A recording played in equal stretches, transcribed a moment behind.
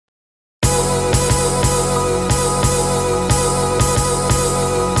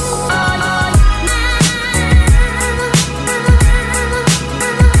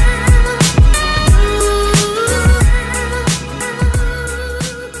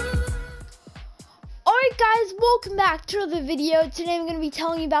welcome back to the video. Today I'm going to be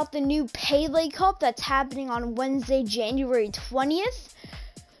telling you about the new Pelé Cup that's happening on Wednesday, January 20th.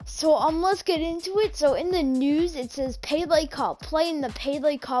 So let's get into it. So in the news it says Pelé Cup. Play in the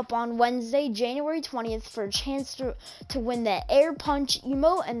Pelé Cup on Wednesday, January 20th for a chance to win the Air Punch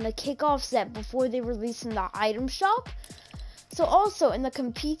emote and the Kickoff set before they release in the item shop. So also in the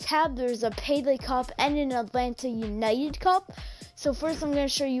Compete tab there's a Pelé Cup and an Atlanta United Cup. So first I'm going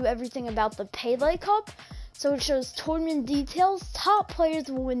to show you everything about the Pelé Cup. So it shows tournament details. Top players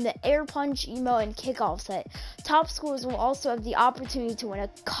will win the Air Punch emote and Kickoff set. Top scorers will also have the opportunity to win a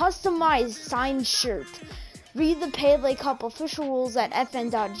customized signed shirt. Read the Pelé Cup official rules at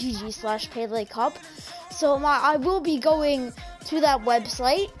fn.gg/PeléCup. So I will be going to that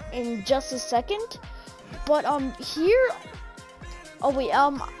website in just a second. But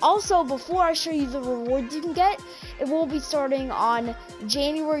also before I show you the rewards you can get, it will be starting on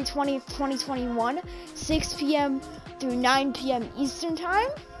January 20th, 2021, 6 p.m. through 9 p.m. Eastern Time.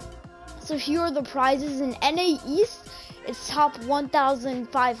 So here are the prizes. In NA East, it's top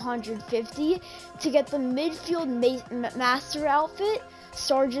 1,550 to get the midfield master outfit,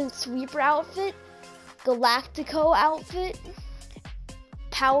 sergeant sweeper outfit, Galactico outfit,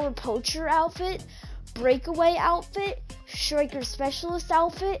 power poacher outfit, breakaway outfit, striker specialist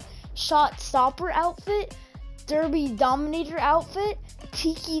outfit, shot stopper outfit, derby dominator outfit,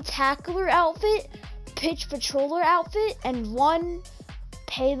 tiki tackler outfit, pitch patroller outfit, and one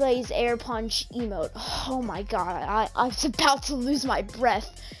Pelé's Air Punch emote. Oh my god, I was about to lose my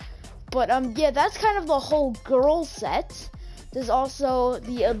breath. But yeah, that's kind of the whole girl set. There's also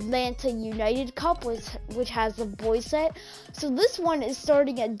the Atlanta United Cup, which has the boy set. So this one is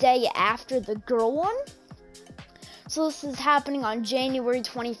starting a day after the girl one. So this is happening on January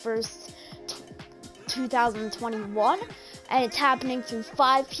 21st, 2021. And it's happening from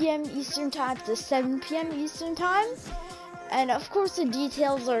 5 p.m. Eastern Time to 7 p.m. Eastern Time. And of course the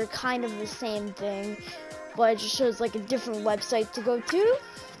details are kind of the same thing, but it just shows like a different website to go to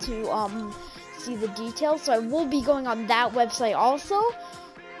see the details. So I will be going on that website also.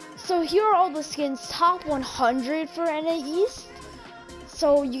 So here are all the skins, top 100 for NA East.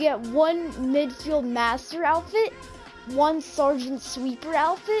 So you get one midfield master outfit, one sergeant sweeper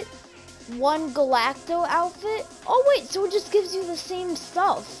outfit, one Galacto outfit. Oh wait, so it just gives you the same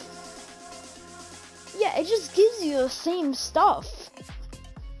stuff. Yeah, it just gives you the same stuff.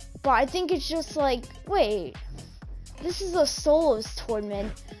 But I think it's just like, wait, this is a solos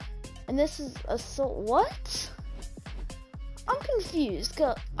tournament. And this is a what? I'm confused,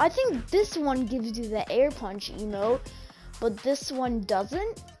 cause I think this one gives you the Air Punch emote, but this one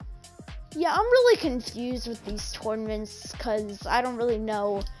doesn't. Yeah, I'm really confused with these tournaments, cause I don't really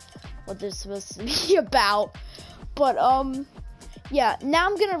know what they're supposed to be about. But yeah, now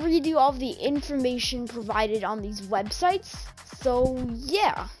I'm gonna read you all the information provided on these websites. So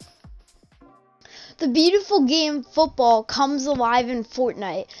yeah. The beautiful game football comes alive in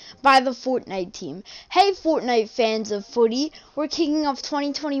Fortnite by the Fortnite team. Hey Fortnite fans of footy, we're kicking off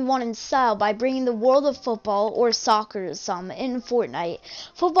 2021 in style by bringing the world of football, or soccer to some, in Fortnite.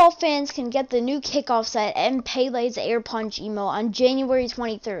 Football fans can get the new Kickoff set and Pelé's Air Punch emote on January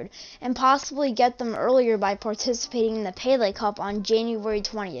 23rd, and possibly get them earlier by participating in the Pelé Cup on January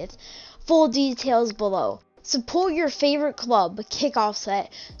 20th. Full details below. Support your favorite club, Kickoff set.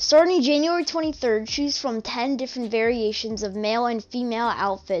 Starting January 23rd, choose from 10 different variations of male and female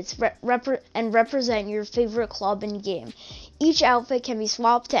outfits and represent your favorite club in game. Each outfit can be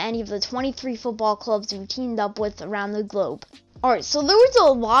swapped to any of the 23 football clubs we teamed up with around the globe. Alright, so there was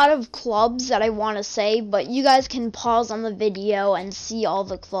a lot of clubs that I want to say, but you guys can pause on the video and see all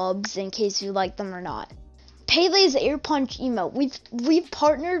the clubs in case you like them or not. Pelé's Air Punch emote. We've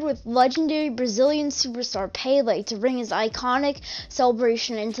partnered with legendary Brazilian superstar Pelé to bring his iconic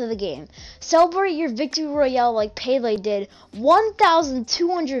celebration into the game. Celebrate your victory royale like Pelé did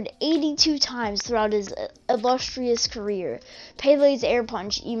 1,282 times throughout his illustrious career. Pelé's Air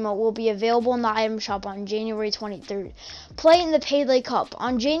Punch emote will be available in the item shop on January 23rd. Play in the Pelé Cup.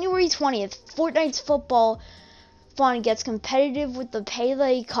 On January 20th, Fortnite's football fun gets competitive with the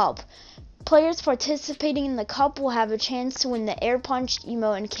Pelé Cup. Players participating in the cup will have a chance to win the Air Punch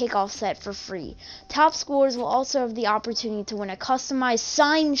emote and Kickoff set for free. Top scorers will also have the opportunity to win a customized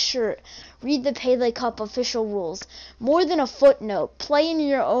signed shirt. Read the Pelé Cup official rules. More than a footnote, play in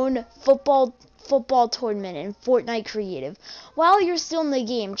your own football tournament in Fortnite Creative. While you're still in the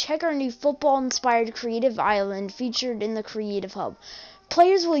game, check our new football-inspired creative island featured in the Creative Hub.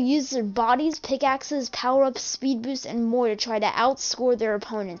 Players will use their bodies, pickaxes, power-ups, speed boosts, and more to try to outscore their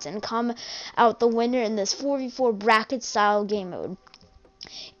opponents and come out the winner in this 4v4 bracket-style game mode.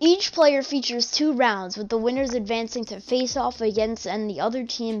 Each player features 2 rounds, with the winners advancing to face off against and the other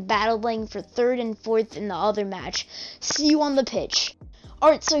team battling for 3rd and 4th in the other match. See you on the pitch.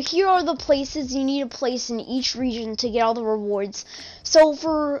 Alright, so here are the places you need to place in each region to get all the rewards. So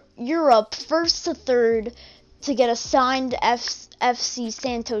for Europe, 1st to 3rd to get a signed FC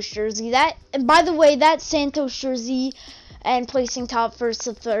Santos jersey. And by the way, that Santos jersey and placing top 1st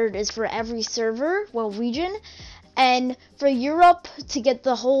to 3rd is for every server, region. And for Europe, to get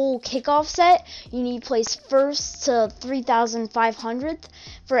the whole Kickoff set, you need to place 1st to 3,500th.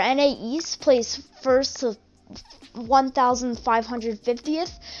 For NA East, place 1st to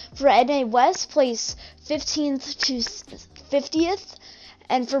 1,550th. For NA West, place 15th to 50th.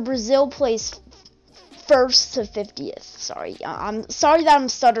 And for Brazil, place 1st to 50th. Sorry, I'm sorry that I'm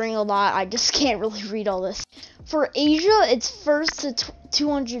stuttering a lot. I just can't really read all this. For Asia, it's 1st to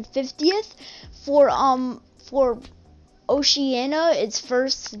 250th. For Oceania, it's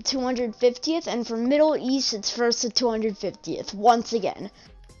 1st to 250th, and for Middle East, it's 1st to 250th, once again.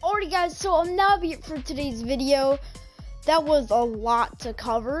 Alrighty guys, so that'll be it for today's video. That was a lot to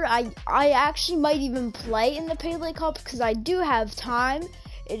cover. I actually might even play in the Pelé Cup, because I do have time.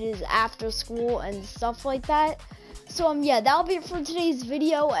 It is after school and stuff like that. So yeah, that'll be it for today's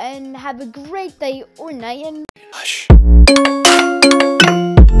video, and have a great day or night, and